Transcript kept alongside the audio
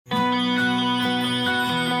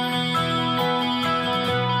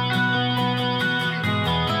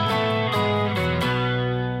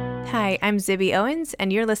I'm Zibby Owens,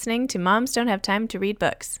 and you're listening to Moms Don't Have Time to Read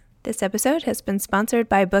Books. This episode has been sponsored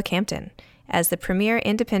by Bookhampton. As the premier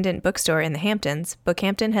independent bookstore in the Hamptons,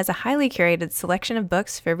 Bookhampton has a highly curated selection of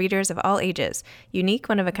books for readers of all ages, unique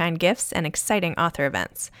one-of-a-kind gifts, and exciting author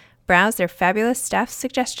events. Browse their fabulous staff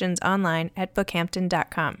suggestions online at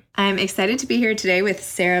bookhampton.com. I'm excited to be here today with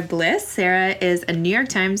Sara Bliss. Sara is a New York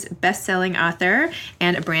Times best-selling author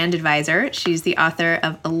and a brand advisor. She's the author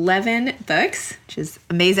of 11 books, which is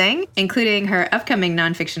amazing, including her upcoming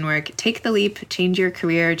nonfiction work, Take the Leap, Change Your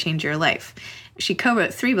Career, Change Your Life. She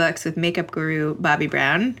co-wrote 3 books with makeup guru Bobbi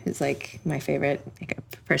Brown, who's like my favorite makeup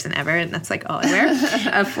person ever, and that's like all I wear.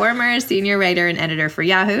 A former senior writer and editor for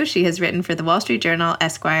Yahoo, she has written for the Wall Street Journal,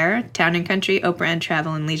 Esquire, Town & Country, Oprah, and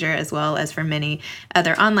Travel & Leisure, as well as for many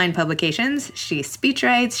other online publications. She speech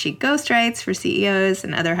writes, she ghost writes for CEOs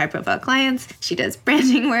and other high-profile clients. She does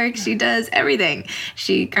branding work, she does everything.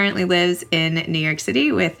 She currently lives in New York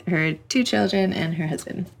City with her 2 children and her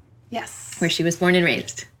husband. Yes. Where she was born and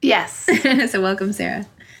raised. Yes. So welcome, Sara.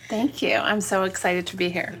 Thank you. I'm so excited to be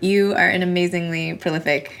here. You are an amazingly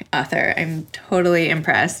prolific author. I'm totally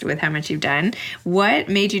impressed with how much you've done. What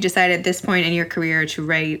made you decide at this point in your career to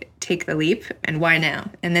write Take the Leap, and why now?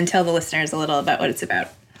 And then tell the listeners a little about what it's about,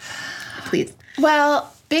 please.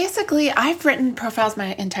 Well, basically, I've written profiles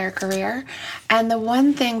my entire career, and the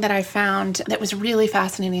one thing that I found that was really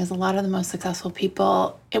fascinating is a lot of the most successful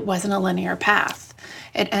people, it wasn't a linear path.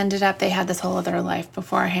 It ended up they had this whole other life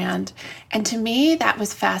beforehand. And to me, that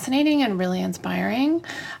was fascinating and really inspiring,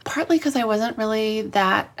 partly because I wasn't really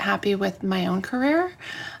that happy with my own career.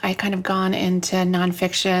 I kind of gone into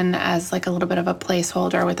nonfiction as like a little bit of a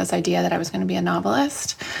placeholder with this idea that I was going to be a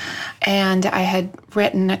novelist. And I had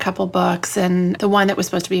written a couple books, and the one that was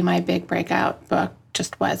supposed to be my big breakout book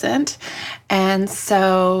just wasn't. And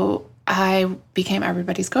so I became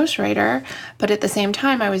everybody's ghostwriter, but at the same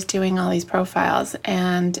time, I was doing all these profiles,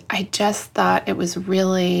 and I just thought it was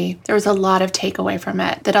really, there was a lot of takeaway from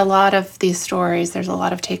it, that a lot of these stories, there's a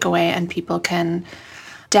lot of takeaway, and people can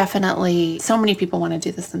definitely, so many people want to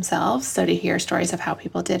do this themselves, so to hear stories of how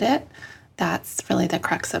people did it, that's really the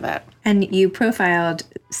crux of it. And you profiled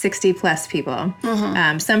 60 plus people.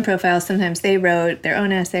 Mm-hmm. Some profiles, sometimes they wrote their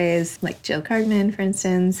own essays, like Jill Kargman, for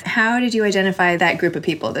instance. How did you identify that group of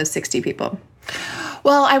people, those 60 people?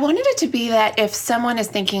 Well, I wanted it to be that if someone is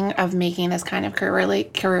thinking of making this kind of career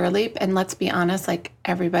leap, and let's be honest, like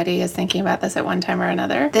everybody is thinking about this at one time or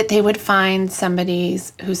another, that they would find somebody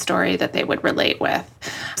whose story that they would relate with.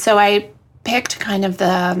 So I picked kind of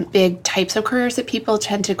the big types of careers that people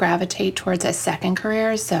tend to gravitate towards as second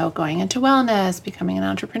careers. So going into wellness, becoming an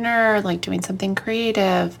entrepreneur, like doing something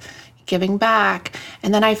creative, giving back.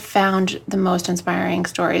 And then I found the most inspiring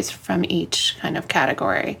stories from each kind of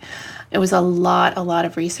category. It was a lot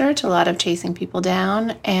of research, a lot of chasing people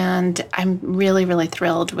down, and I'm really, really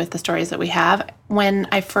thrilled with the stories that we have. When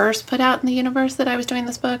I first put out in the universe that I was doing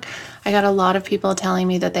this book, I got a lot of people telling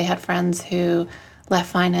me that they had friends who left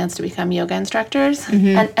finance to become yoga instructors,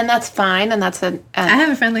 mm-hmm. and that's fine, and that's I have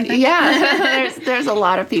a friend like that. Yeah, there's a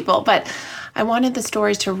lot of people, but I wanted the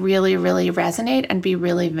stories to really, really resonate and be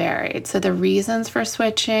really varied. So the reasons for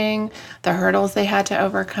switching, the hurdles they had to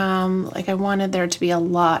overcome, like I wanted there to be a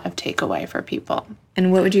lot of takeaway for people.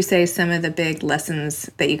 And what would you say some of the big lessons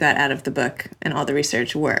that you got out of the book and all the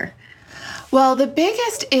research were? Well, the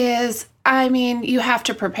biggest is, I mean, you have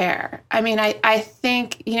to prepare. I mean, I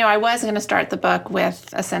think, I was going to start the book with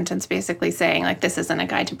a sentence basically saying, like, this isn't a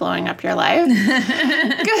guide to blowing up your life.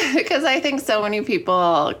 Because I think so many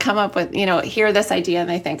people come up with, hear this idea and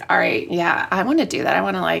they think, all right, yeah, I want to do that. I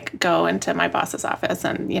want to, like, go into my boss's office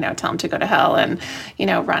and, tell him to go to hell and,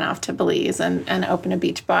 run off to Bliss and open a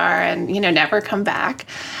beach bar and, never come back.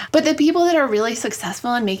 But the people that are really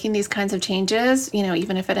successful in making these kinds of changes,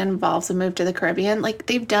 even if it involves a move to the Caribbean, like,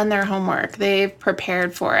 they've done their homework. They've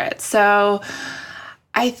prepared for it. So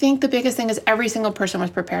I think the biggest thing is every single person was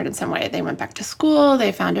prepared in some way. They went back to school,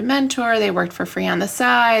 they found a mentor, they worked for free on the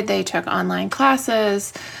side, they took online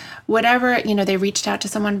classes, whatever, they reached out to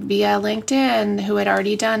someone via LinkedIn who had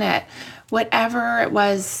already done it. Whatever it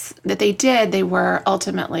was that they did, they were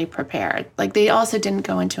ultimately prepared. Like, they also didn't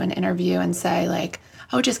go into an interview and say, like,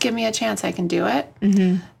 oh, just give me a chance, I can do it.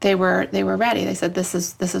 Mm-hmm. They were ready. They said, this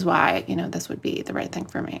is why, this would be the right thing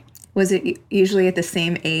for me. Was it usually at the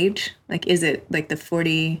same age? Like, is it like the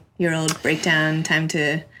 40-year-old breakdown time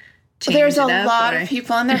to change There's it a up, lot or? of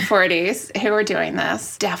people in their 40s who are doing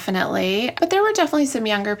this, definitely. But there were definitely some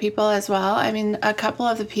younger people as well. I mean, a couple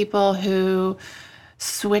of the people who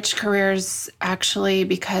switch careers actually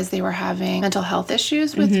because they were having mental health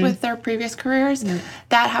issues with their previous careers.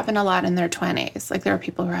 That happened a lot in their 20s. Like there were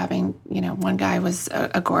people who were having, one guy was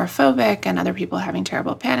agoraphobic and other people having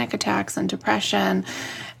terrible panic attacks and depression.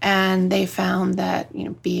 And they found that,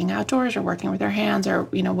 being outdoors or working with their hands or,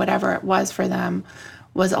 whatever it was for them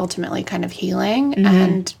was ultimately kind of healing.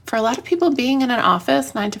 And for a lot of people, being in an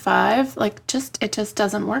office 9 to 5, it just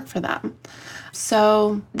doesn't work for them.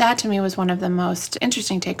 So that to me was one of the most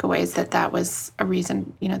interesting takeaways, that was a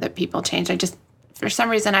reason, that people changed. For some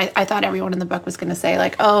reason, I thought everyone in the book was going to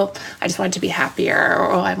say oh, I just wanted to be happier,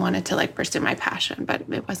 or I wanted to pursue my passion, but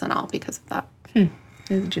it wasn't all because of that.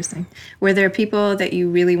 That's interesting. Were there people that you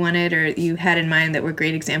really wanted or you had in mind that were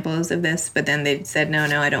great examples of this, but then they said, no,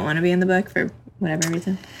 I don't want to be in the book for whatever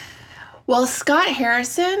reason? Well, Scott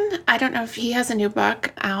Harrison, I don't know if he has a new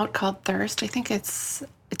book out called Thirst. I think it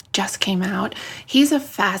just came out. He's a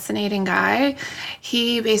fascinating guy.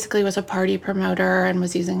 He basically was a party promoter and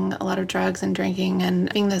was using a lot of drugs and drinking and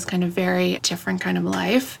living this kind of very different kind of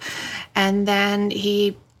life. And then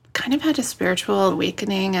he kind of had a spiritual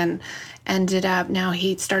awakening and ended up, now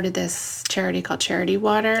he started this charity called Charity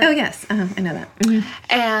Water. Oh, yes. I know that.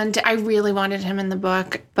 And I really wanted him in the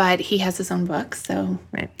book, but he has his own book. So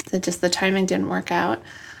just the timing didn't work out.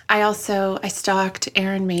 I stalked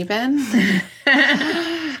Aaron Mabin.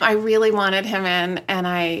 I really wanted him in, and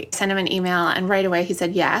I sent him an email, and right away he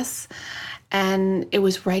said yes. And it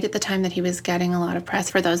was right at the time that he was getting a lot of press.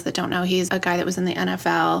 For those that don't know, he's a guy that was in the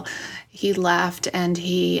NFL. He left and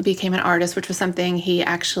he became an artist, which was something he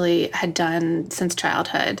actually had done since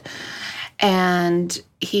childhood. And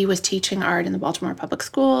he was teaching art in the Baltimore public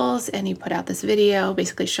schools, and he put out this video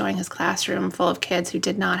basically showing his classroom full of kids who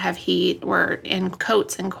did not have heat, were in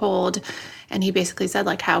coats and cold. And he basically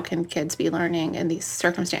said, how can kids be learning in these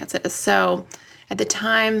circumstances? So at the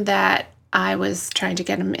time that I was trying to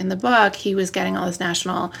get him in the book, he was getting all this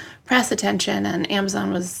national press attention, and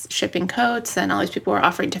Amazon was shipping coats, and all these people were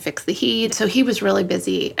offering to fix the heat. So he was really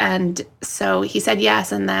busy. And so he said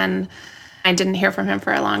yes, and then I didn't hear from him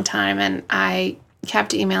for a long time, and I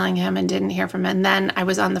kept emailing him and didn't hear from him. And then I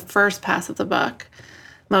was on the first pass of the book.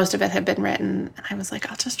 Most of it had been written, and I was like,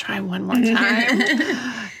 I'll just try one more time.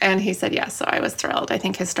 And he said yes, so I was thrilled. I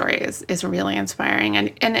think his story is really inspiring,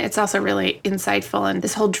 and it's also really insightful. And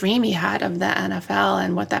this whole dream he had of the NFL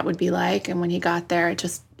and what that would be like, and when he got there, it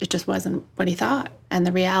just wasn't what he thought. And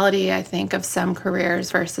the reality, I think, of some careers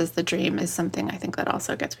versus the dream is something I think that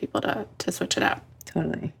also gets people to switch it up.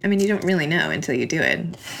 Totally. I mean, you don't really know until you do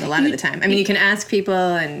it a lot of the time. I mean, you can ask people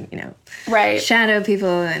and, shadow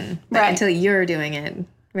people, but until you're doing it.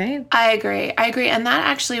 Right? I agree. And that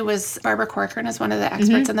actually was, Barbara Corcoran is one of the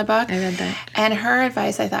experts in the book. I read that. And her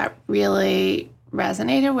advice, I thought, really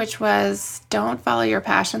resonated, which was don't follow your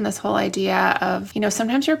passion. This whole idea of,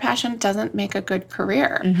 sometimes your passion doesn't make a good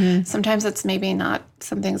career. Sometimes it's maybe not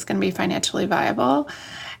something that's going to be financially viable.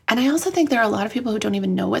 And I also think there are a lot of people who don't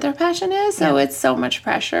even know what their passion is, so it's so much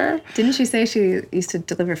pressure. Didn't she say she used to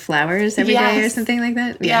deliver flowers every day or something like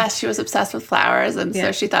that? Yeah, she was obsessed with flowers, and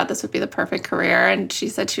so she thought this would be the perfect career. And she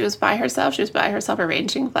said she was by herself. She was by herself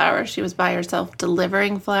arranging flowers. She was by herself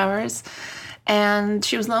delivering flowers. And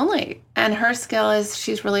she was lonely. And her skill is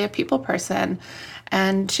she's really a people person.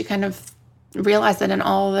 And she kind of realized that in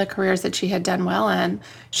all the careers that she had done well in,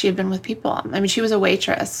 she had been with people. I mean, she was a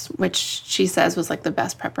waitress, which she says was the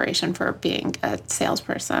best preparation for being a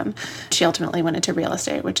salesperson. She ultimately went into real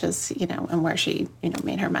estate, which is, and where she,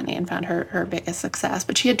 made her money and found her biggest success.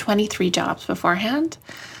 But she had 23 jobs beforehand.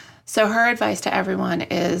 So her advice to everyone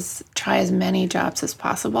is try as many jobs as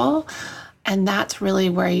possible. And that's really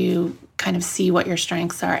where you kind of see what your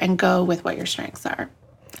strengths are and go with what your strengths are.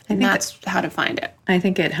 And that's how to find it. I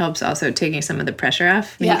think it helps also taking some of the pressure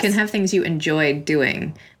off. I mean, you can have things you enjoy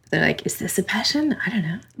doing. They're like, is this a passion? I don't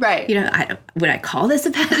know. Right. Would I call this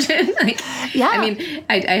a passion? I mean,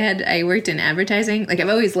 I worked in advertising. I've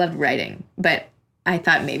always loved writing, but I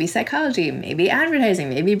thought maybe psychology, maybe advertising,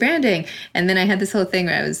 maybe branding. And then I had this whole thing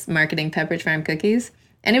where I was marketing Pepperidge Farm cookies.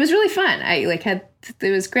 And it was really fun.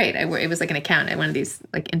 It was great. It was an account at one of these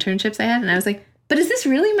internships I had. And I was like, but is this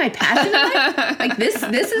really my passion in life? This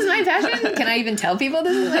is my passion? Can I even tell people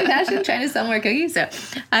this is my passion, trying to sell more cookies? So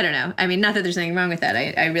I don't know. I mean, not that there's anything wrong with that.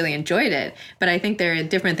 I really enjoyed it. But I think there are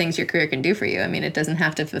different things your career can do for you. I mean, it doesn't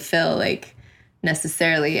have to fulfill,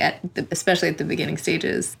 necessarily, especially at the beginning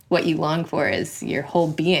stages, what you long for is your whole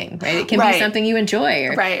being, right? It can be something you enjoy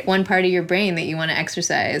or one part of your brain that you want to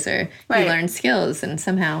exercise or you learn skills and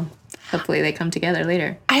somehow... hopefully they come together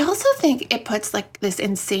later. I also think it puts like this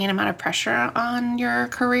insane amount of pressure on your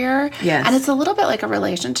career. Yes. And it's a little bit like a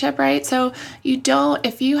relationship, right? So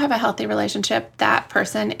if you have a healthy relationship, that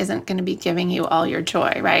person isn't going to be giving you all your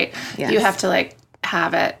joy, right? Yes. You have to like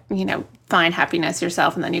have it, find happiness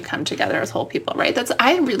yourself, and then you come together as whole people, right?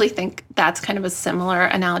 I really think that's kind of a similar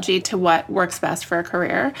analogy to what works best for a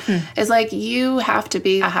career. Is like you have to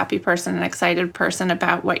be a happy person, an excited person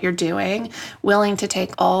about what you're doing, willing to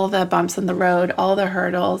take all the bumps in the road, all the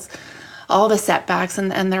hurdles, all the setbacks,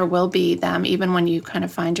 and there will be them, even when you kind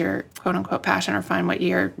of find your quote unquote passion or find what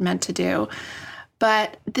you're meant to do.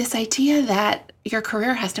 But this idea that your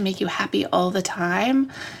career has to make you happy all the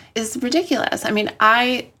time is ridiculous. I mean,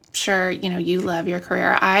 sure, you love your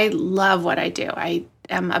career. I love what I do. I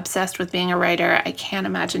am obsessed with being a writer. I can't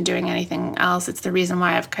imagine doing anything else. It's the reason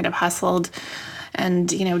why I've kind of hustled and,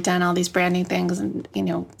 done all these branding things and,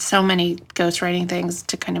 so many ghostwriting things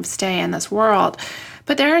to kind of stay in this world.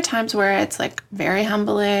 But there are times where it's like very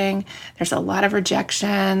humbling. There's a lot of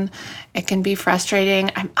rejection. It can be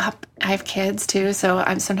frustrating. I'm up. I have kids too. So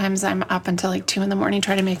sometimes I'm up until like 2 a.m.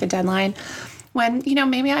 trying to make a deadline when,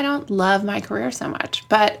 maybe I don't love my career so much.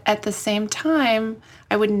 But at the same time,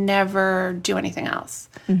 I would never do anything else.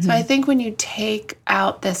 Mm-hmm. So I think when you take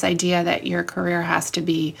out this idea that your career has to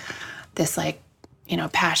be this like,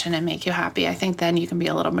 passion and make you happy, I think then you can be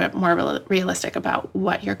a little bit more realistic about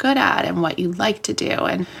what you're good at and what you like to do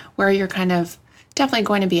and where you're kind of definitely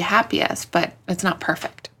going to be happiest, but it's not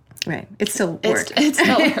perfect. Right. It's still work. It's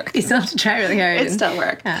still work. You still have to try really hard. It's still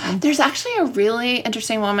work. There's actually a really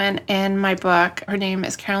interesting woman in my book. Her name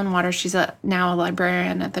is Carolyn Waters. She's now a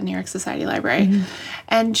librarian at the New York Society Library. Mm-hmm.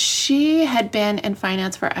 And she had been in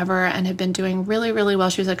finance forever and had been doing really, really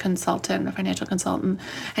well. She was a financial consultant.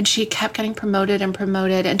 And she kept getting promoted and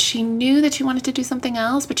promoted. And she knew that she wanted to do something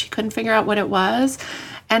else, but she couldn't figure out what it was.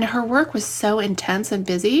 And her work was so intense and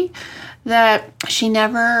busy that she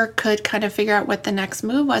never could kind of figure out what the next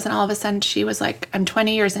move was. And all of a sudden she was like, I'm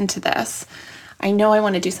 20 years into this. I know I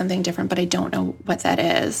want to do something different, but I don't know what that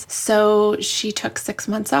is. So she took 6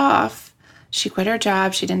 months off. She quit her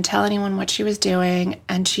job. She didn't tell anyone what she was doing.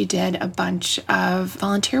 And she did a bunch of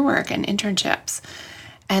volunteer work and internships.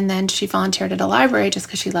 And then she volunteered at a library just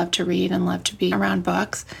because she loved to read and loved to be around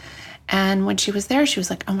books. And when she was there, she was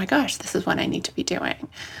like, oh my gosh, this is what I need to be doing.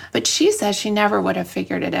 But she says she never would have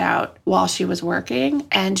figured it out while she was working.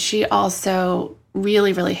 And she also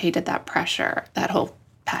really, really hated that pressure, that whole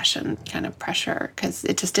passion kind of pressure, because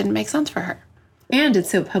it just didn't make sense for her. And it's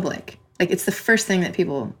so public. Like, it's the first thing that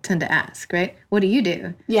people tend to ask, right? What do you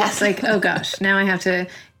do? Yes. It's like, oh gosh, now I have to...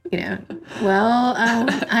 well,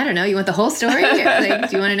 I don't know. You want the whole story? Like,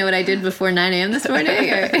 do you want to know what I did before 9 a.m. this morning?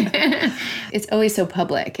 It's always so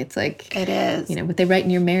public. It's like, it is. What they write in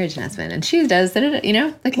your marriage announcement. And she does,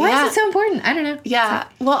 like, why is it so important? I don't know. Yeah.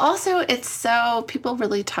 Well, also, it's so, people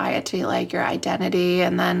really tie it to like your identity.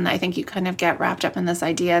 And then I think you kind of get wrapped up in this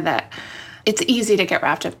idea that it's easy to get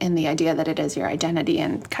wrapped up in the idea that it is your identity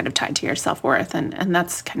and kind of tied to your self-worth. And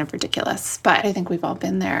that's kind of ridiculous. But I think we've all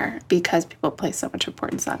been there because people place so much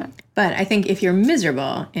importance on it. But I think if you're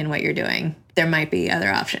miserable in what you're doing, there might be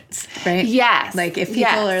other options, right? Yes. Like if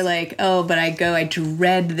people are like, oh, but I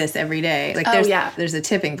dread this every day. Like there's a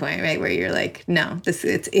tipping point, right? Where you're like, no,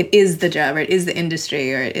 it is the job or it is the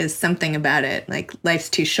industry or it is something about it. Like life's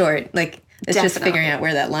too short. Like, it's just figuring out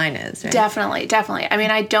where that line is, right? Definitely. I mean,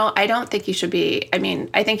 I don't think you should be,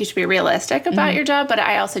 I think you should be realistic about your job, but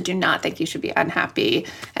I also do not think you should be unhappy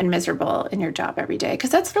and miserable in your job every day, because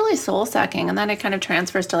that's really soul-sucking, and then it kind of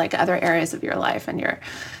transfers to like other areas of your life, and you're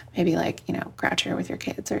maybe like, grouchier with your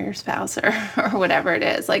kids or your spouse or whatever it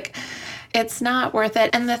is. Like, it's not worth it.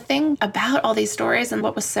 And the thing about all these stories and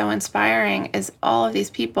what was so inspiring is all of these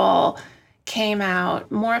people came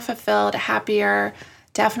out more fulfilled, happier,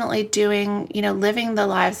 definitely doing, living the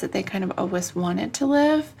lives that they kind of always wanted to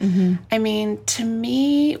live. Mm-hmm. I mean, to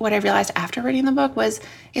me, what I realized after reading the book was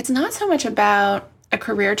it's not so much about a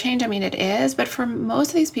career change. I mean, it is, but for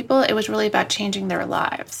most of these people, it was really about changing their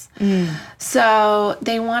lives. Mm. So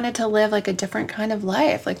they wanted to live like a different kind of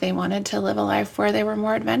life. Like they wanted to live a life where they were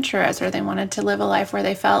more adventurous, or they wanted to live a life where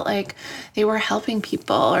they felt like they were helping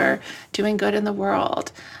people or doing good in the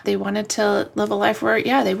world. They wanted to live a life where,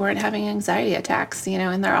 they weren't having anxiety attacks,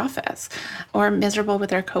 in their office or miserable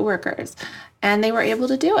with their coworkers. And they were able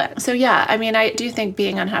to do it. So I do think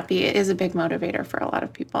being unhappy is a big motivator for a lot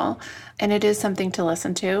of people. And it is something to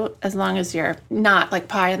listen to, as long as you're not like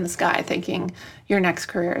pie in the sky thinking your next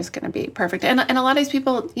career is going to be perfect. And a lot of these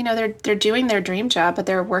people, they're doing their dream job, but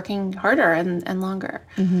they're working harder and longer.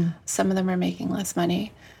 Mm-hmm. Some of them are making less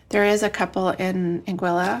money. There is a couple in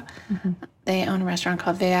Anguilla They own a restaurant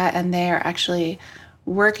called Vea, and they are actually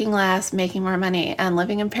working less, making more money, and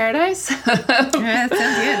living in paradise. That sounds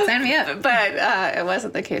good. Sign me up. But it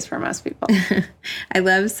wasn't the case for most people. I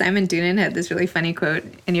love Simon Doonan had this really funny quote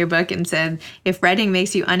in your book and said, if writing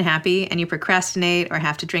makes you unhappy and you procrastinate or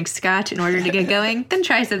have to drink scotch in order to get going, then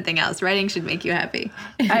try something else. Writing should make you happy.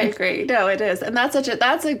 I agree. No, it is. And that's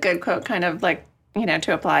a good quote, kind of like,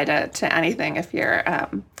 to apply to anything if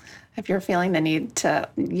you're feeling the need to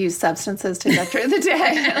use substances to get through the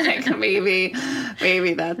day. Like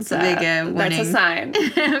maybe that's a big warning. That's a sign.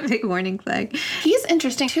 Big warning flag. He's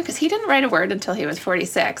interesting too because he didn't write a word until he was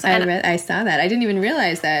 46. I saw that. I didn't even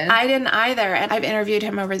realize that. I didn't either. And I've interviewed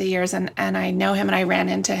him over the years, and I know him, and I ran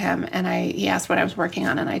into him, and he asked what I was working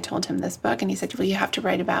on, and I told him this book, and he said, well, you have to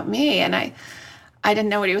write about me. And I didn't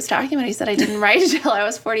know what he was talking about. He said, I didn't write until I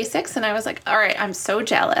was 46. And I was like, all right, I'm so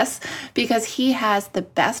jealous because he has the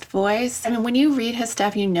best voice. I mean, when you read his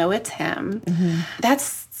stuff, you know it's him. Mm-hmm.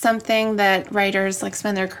 That's something that writers like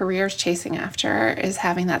spend their careers chasing after, is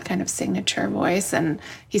having that kind of signature voice. And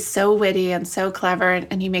he's so witty and so clever,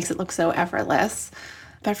 and he makes it look so effortless.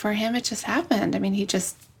 But for him, it just happened. I mean, he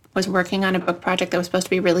just was working on a book project that was supposed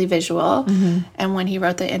to be really visual. Mm-hmm. And when he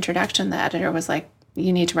wrote the introduction, the editor was like,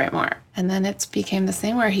 you need to write more. And then it became this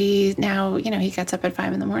thing where he gets up at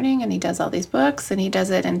 5 a.m. and he does all these books, and he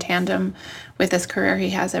does it in tandem with this career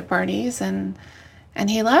he has at Barney's, and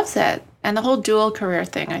he loves it. And the whole dual career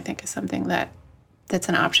thing, I think, is something that's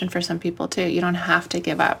an option for some people too. You don't have to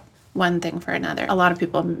give up one thing for another. A lot of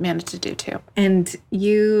people manage to do too. And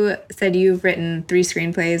you said you've written 3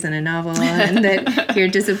 screenplays and a novel, and that you're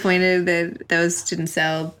disappointed that those didn't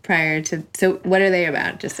sell prior to. So what are they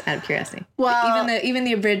about? Just out of curiosity. Well, even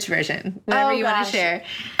the abridged version, whatever you want to share.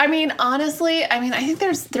 I mean, honestly, I think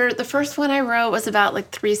the first one I wrote was about like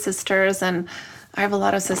 3 sisters, and I have a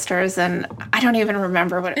lot of sisters, and I don't even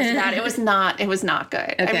remember what it was about. It was not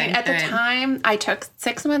good. Okay, I mean, at the time, I took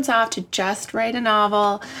 6 months off to just write a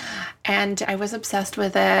novel, and I was obsessed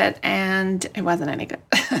with it, and it wasn't any good.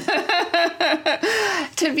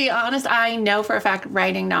 To be honest, I know for a fact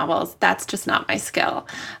writing novels, that's just not my skill.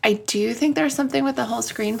 I do think there's something with the whole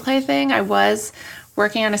screenplay thing. I was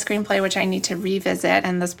working on a screenplay, which I need to revisit,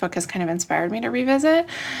 and this book has kind of inspired me to revisit,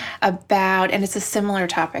 and it's a similar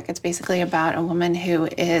topic. It's basically about a woman who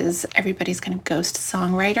is everybody's kind of ghost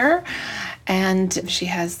songwriter, and she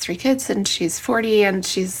has 3 kids, and she's 40, and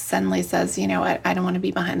she suddenly says, you know what, I don't want to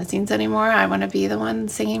be behind the scenes anymore. I want to be the one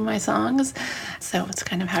singing my songs. So it's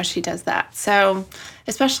kind of how she does that. So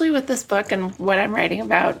especially with this book and what I'm writing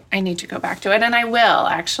about, I need to go back to it. And I will,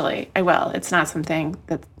 actually. I will. It's not something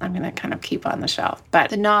that I'm going to kind of keep on the shelf. But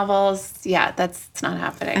the novels, it's not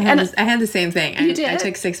happening. I had the same thing. You did? I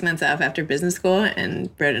took 6 months off after business school and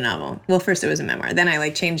wrote a novel. Well, first it was a memoir. Then I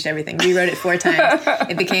changed everything. Rewrote it 4 times.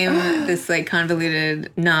 It became this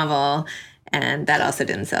convoluted novel. And that also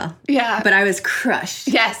didn't sell. Yeah. But I was crushed.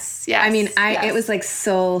 Yes. I mean, it was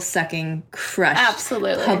soul-sucking crush.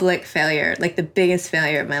 Absolutely. Public failure. The biggest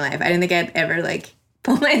failure of my life. I didn't think I'd ever,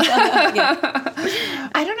 pull myself up. Yeah.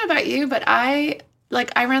 I don't know about you, but I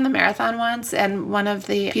ran the marathon once, and one of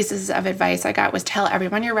the pieces of advice I got was tell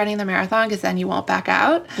everyone you're running the marathon because then you won't back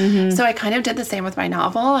out. Mm-hmm. So I kind of did the same with my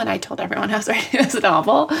novel, and I told everyone I was writing this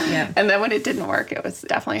novel. Yeah. And then when it didn't work, it was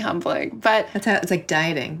definitely humbling. But that's how it's like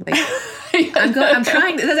dieting. I'm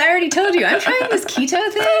trying this. As I already told you, I'm trying this keto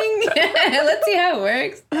thing. Let's see how it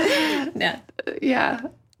works. No. Yeah.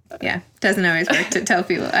 Yeah, doesn't always work to tell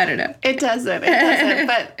people. I don't know. It doesn't.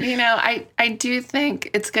 But, I do think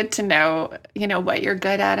it's good to know, what you're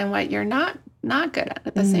good at and what you're not good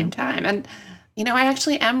at the same time. And, I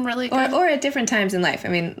actually am really good. Or at different times in life. I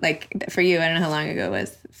mean, for you, I don't know how long ago it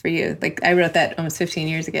was for you. I wrote that almost 15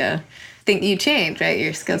 years ago. I think you changed, right?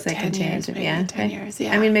 Your skill set can change. Maybe 10 years,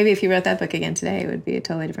 yeah. I mean, maybe if you wrote that book again today, it would be a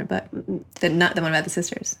totally different book. Not the one about the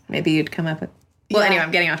sisters. Maybe you'd come up with... Well, anyway,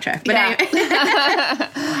 I'm getting off track. But anyway.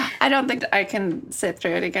 I don't think I can sit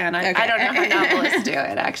through it again. I don't know how novelists do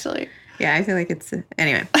it, actually. Yeah, I feel like it's...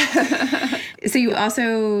 anyway. So you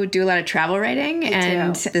also do a lot of travel writing.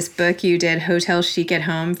 And this book you did, Hotel Chic at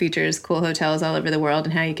Home, features cool hotels all over the world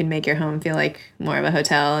and how you can make your home feel like more of a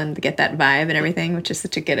hotel and get that vibe and everything, which is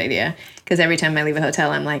such a good idea. Because every time I leave a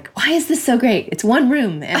hotel, I'm like, why is this so great? It's one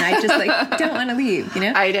room. And I just don't want to leave,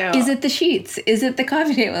 I know. Is it the sheets? Is it the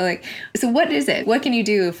coffee table? So what is it? What can you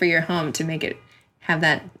do for your home to make it have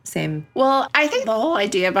that same... Well, I think the whole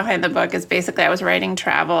idea behind the book is basically I was writing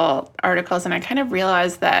travel articles, and I kind of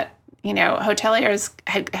realized that, hoteliers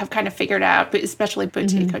have kind of figured out, especially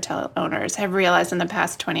boutique hotel owners, have realized in the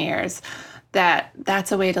past 20 years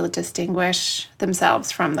that's a way to distinguish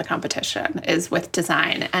themselves from the competition, is with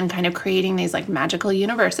design and kind of creating these like magical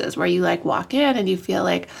universes where you like walk in and you feel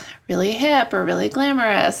like really hip or really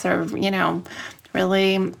glamorous or,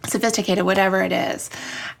 really sophisticated, whatever it is.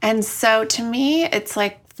 And so to me, it's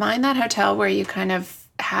like find that hotel where you kind of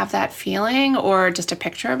have that feeling, or just a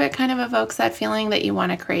picture of it kind of evokes that feeling that you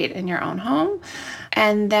want to create in your own home.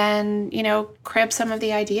 And then, crib some of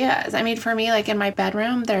the ideas. I mean, for me, like in my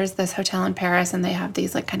bedroom, there's this hotel in Paris and they have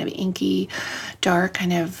these like kind of inky, dark,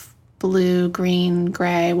 kind of blue, green,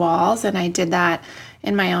 gray walls. And I did that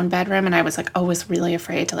in my own bedroom. And I was like always really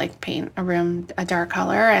afraid to like paint a room a dark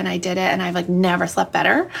color. And I did it, and I've like never slept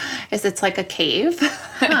better. It's like a cave.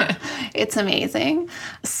 Huh. It's amazing.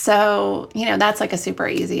 So, that's like a super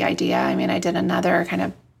easy idea. I mean, I did another kind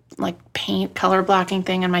of like paint color blocking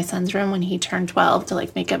thing in my son's room when he turned 12 to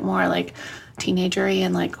like make it more like teenagery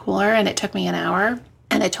and like cooler. And it took me an hour.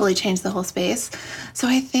 And it totally changed the whole space. So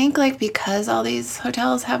I think like because all these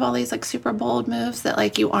hotels have all these like super bold moves that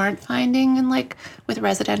like you aren't finding in like with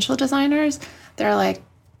residential designers, they're like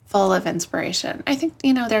full of inspiration. I think,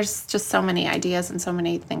 there's just so many ideas and so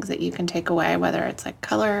many things that you can take away, whether it's like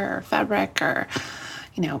color or fabric or,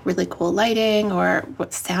 really cool lighting or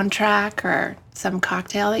what soundtrack or some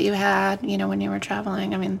cocktail that you had, when you were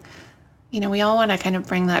traveling. I mean, we all want to kind of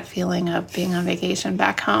bring that feeling of being on vacation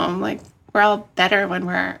back home. Like, we're all better when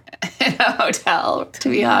we're in a hotel, to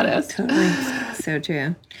be honest. Totally. So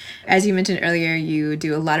true. As you mentioned earlier, you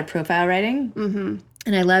do a lot of profile writing. Mm-hmm.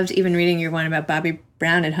 And I loved even reading your one about Bobbi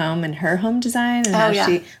Brown at home and her home design. And how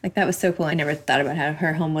she, like, that was so cool. I never thought about how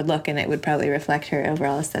her home would look, and it would probably reflect her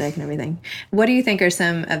overall aesthetic and everything. What do you think are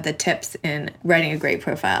some of the tips in writing a great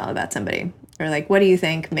profile about somebody? Or like, what do you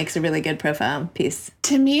think makes a really good profile piece?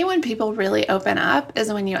 To me, when people really open up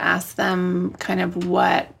is when you ask them kind of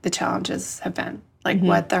what the challenges have been, like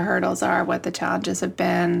what the hurdles are, what the challenges have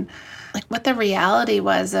been, like what the reality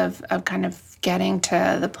was of kind of getting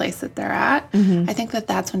to the place that they're at. I think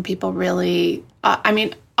that's when people really,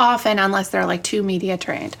 often, unless they're like too media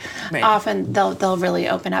trained, often they'll really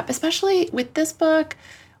open up, especially with this book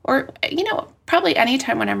or, probably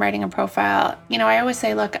anytime when I'm writing a profile. I always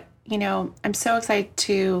say, look, I'm so excited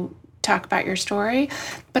to talk about your story,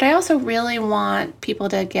 but I also really want people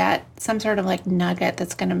to get some sort of like nugget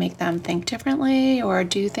that's going to make them think differently or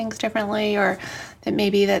do things differently, or that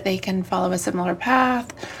maybe that they can follow a similar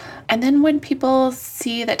path. And then when people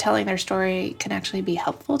see that telling their story can actually be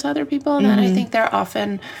helpful to other people, then I think they're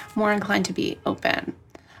often more inclined to be open.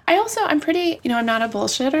 I'm pretty, I'm not a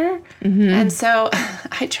bullshitter. And so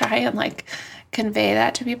I try and like convey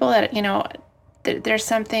that to people that, there's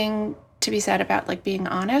something to be said about like being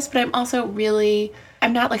honest, but I'm also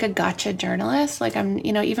I'm not like a gotcha journalist. Like I'm,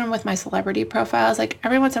 even with my celebrity profiles, like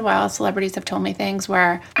every once in a while celebrities have told me things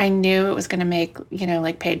where I knew it was going to make,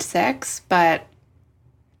 like page 6, but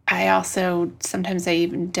I also, sometimes I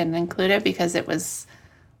even didn't include it because it was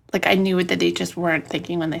like, I knew that they just weren't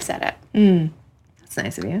thinking when they said it. That's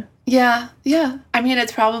nice of you. Yeah. Yeah. I mean,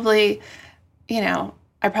 it's probably,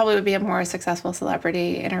 I probably would be a more successful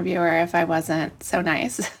celebrity interviewer if I wasn't so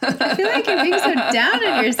nice. I feel like you're being so down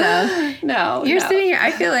on yourself. No. You're sitting here,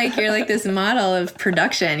 I feel like you're like this model of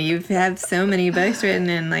production. You've had so many books written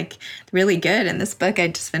and like really good. And this book I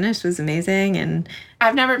just finished was amazing. And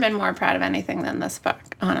I've never been more proud of anything than this book,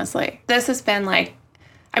 honestly. This has been like,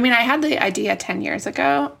 I had the idea 10 years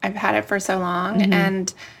ago. I've had it for so long.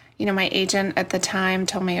 And, my agent at the time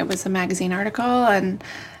told me it was a magazine article,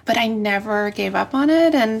 but I never gave up on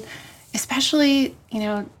it. And especially,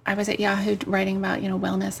 I was at Yahoo writing about,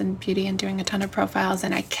 wellness and beauty and doing a ton of profiles,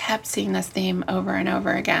 and I kept seeing this theme over and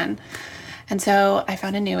over again. And so I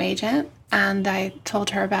found a new agent and I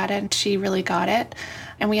told her about it, and she really got it.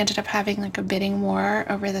 And we ended up having like a bidding war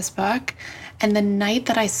over this book. And the night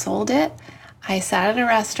that I sold it, I sat at a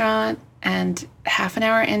restaurant, and half an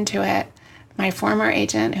hour into it, my former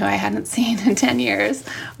agent, who I hadn't seen in 10 years,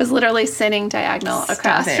 was literally sitting diagonal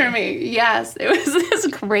across from me. Yes, it was this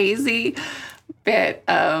crazy bit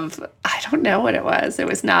of, I don't know what it was. It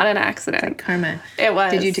was not an accident. It's like karma. It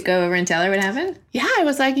was. Did you go over and tell her what happened? Yeah, I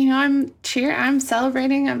was like, I'm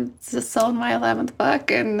celebrating. I'm just sold my 11th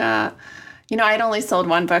book, and I'd only sold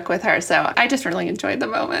one book with her, so I just really enjoyed the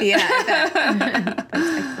moment. Yeah, that's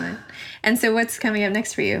excellent. And so what's coming up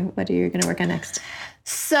next for you? What are you going to work on next?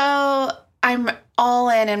 So I'm all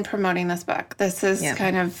in promoting this book. This is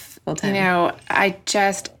kind of, full-time. I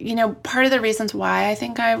just, part of the reasons why I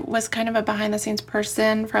think I was kind of a behind-the-scenes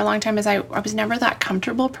person for a long time is I was never that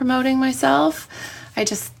comfortable promoting myself. I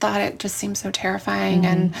just thought it just seemed so terrifying.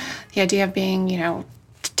 And the idea of being,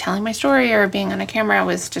 telling my story or being on a camera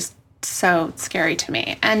was just so scary to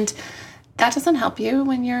me. And that doesn't help you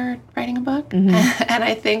when you're writing a book. And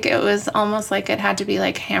I think it was almost like it had to be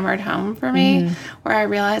like hammered home for me, where I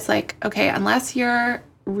realized like, okay, unless you're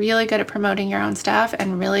really good at promoting your own stuff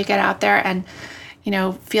and really get out there and, you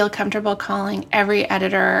know, feel comfortable calling every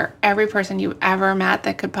editor, every person you ever met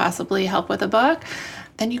that could possibly help with a book,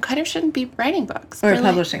 then you kind of shouldn't be writing books. Or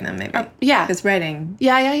publishing them, maybe. Yeah. Because writing.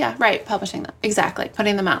 Yeah. Right. Publishing them. Exactly.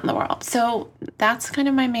 Putting them out in the world. So that's kind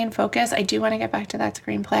of my main focus. I do want to get back to that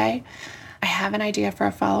screenplay. I have an idea for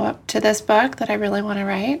a follow-up to this book that I really want to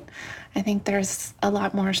write. I think there's a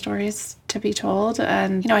lot more stories to be told.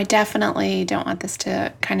 And, you know, I definitely don't want this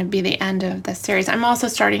to kind of be the end of this series. I'm also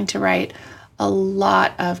starting to write a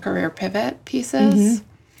lot of career pivot pieces.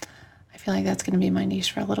 I feel like that's going to be my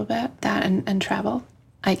niche for a little bit. That and travel.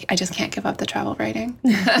 I just can't give up the travel writing.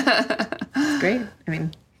 It's great. I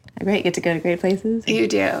mean, great. You get to go to great places. You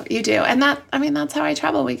do. And that's how I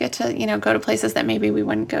travel. We get to, you know, go to places that maybe we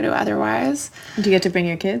wouldn't go to otherwise. Do you get to bring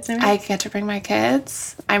your kids? I get to bring my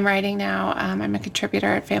kids. I'm writing now. I'm a contributor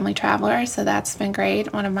at Family Traveler, so that's been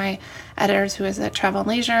great. One of my editors who is at Travel and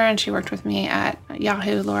Leisure, and she worked with me at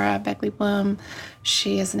Yahoo, Laura Begley-Bloom,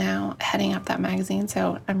 she is now heading up that magazine,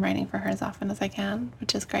 so I'm writing for her as often as I can,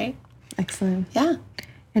 which is great. Excellent. Yeah.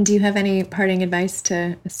 And do you have any parting advice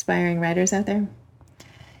to aspiring writers out there?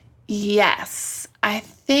 Yes. I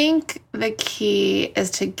think the key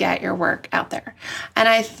is to get your work out there. And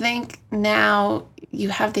I think now you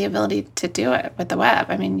have the ability to do it with the web.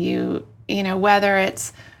 I mean, you know, whether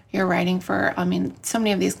it's you're writing for, so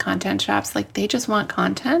many of these content shops, like they just want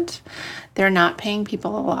content. They're not paying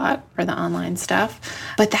people a lot for the online stuff,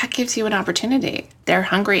 but that gives you an opportunity. They're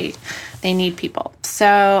hungry. They need people.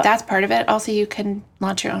 So that's part of it. Also, you can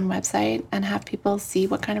launch your own website and have people see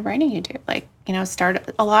what kind of writing you do. Like, you know,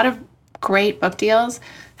 start a lot of great book deals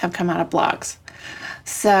have come out of blogs.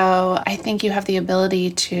 So I think you have the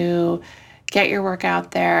ability to get your work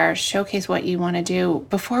out there, showcase what you want to do.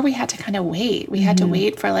 Before we had to kind of wait. We had to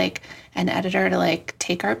wait for like an editor to like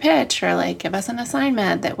take our pitch or like give us an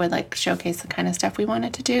assignment that would like showcase the kind of stuff we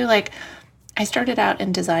wanted to do. Like I started out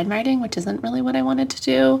in design writing, which isn't really what I wanted to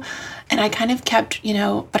do. And I kind of kept, you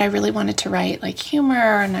know, but I really wanted to write like humor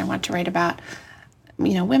and I want to write about,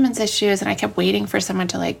 you know, women's issues. And I kept waiting for someone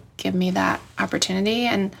to like give me that opportunity.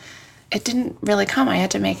 And it didn't really come. I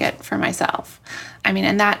had to make it for myself. I mean,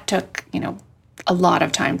 and that took, you know, a lot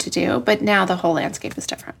of time to do, but now the whole landscape is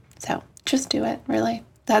different. So just do it, really.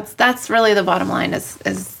 That's really the bottom line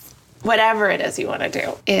is whatever it is you want to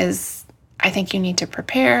do is I think you need to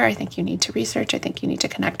prepare. I think you need to research. I think you need to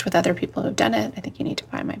connect with other people who've done it. I think you need to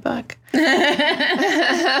buy my book.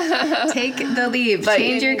 Take the leap.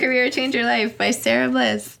 Change Your Career, Change Your Life by Sara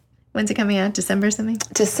Bliss. When's it coming out? December something?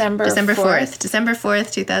 December 4th. December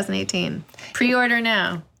 4th, 2018. Pre-order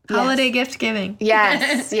now. Yes. Holiday gift giving.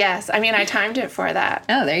 Yes. I mean, I timed it for that.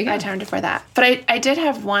 Oh, there you go. I timed it for that. But I did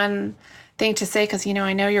have one thing to say because, you know,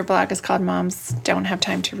 I know your blog is called Moms Don't Have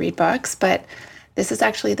Time to Read Books, but this is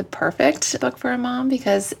actually the perfect book for a mom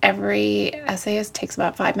because every essay takes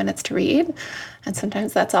about 5 minutes to read. And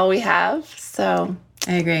sometimes that's all we have. So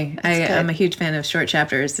I agree. I'm a huge fan of short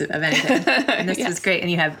chapters of anything. And this is great.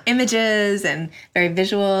 And you have images and very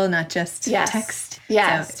visual, not just text.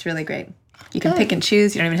 Yes. So it's really great. You can pick and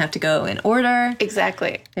choose. You don't even have to go in order.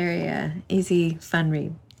 Exactly. Very easy, fun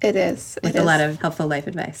read. It is. With a lot of helpful life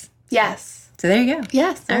advice. Yes. So there you go.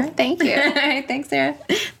 Yes. Well, right. Thank you. All right. Thanks, Sara.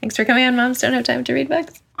 Thanks for coming on Moms Don't Have Time to Read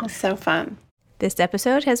Books. It was so fun. This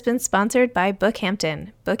episode has been sponsored by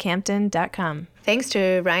Bookhampton, bookhampton.com. Thanks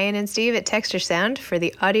to Ryan and Steve at Texture Sound for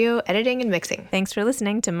the audio editing and mixing. Thanks for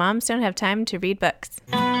listening to Moms Don't Have Time to Read Books.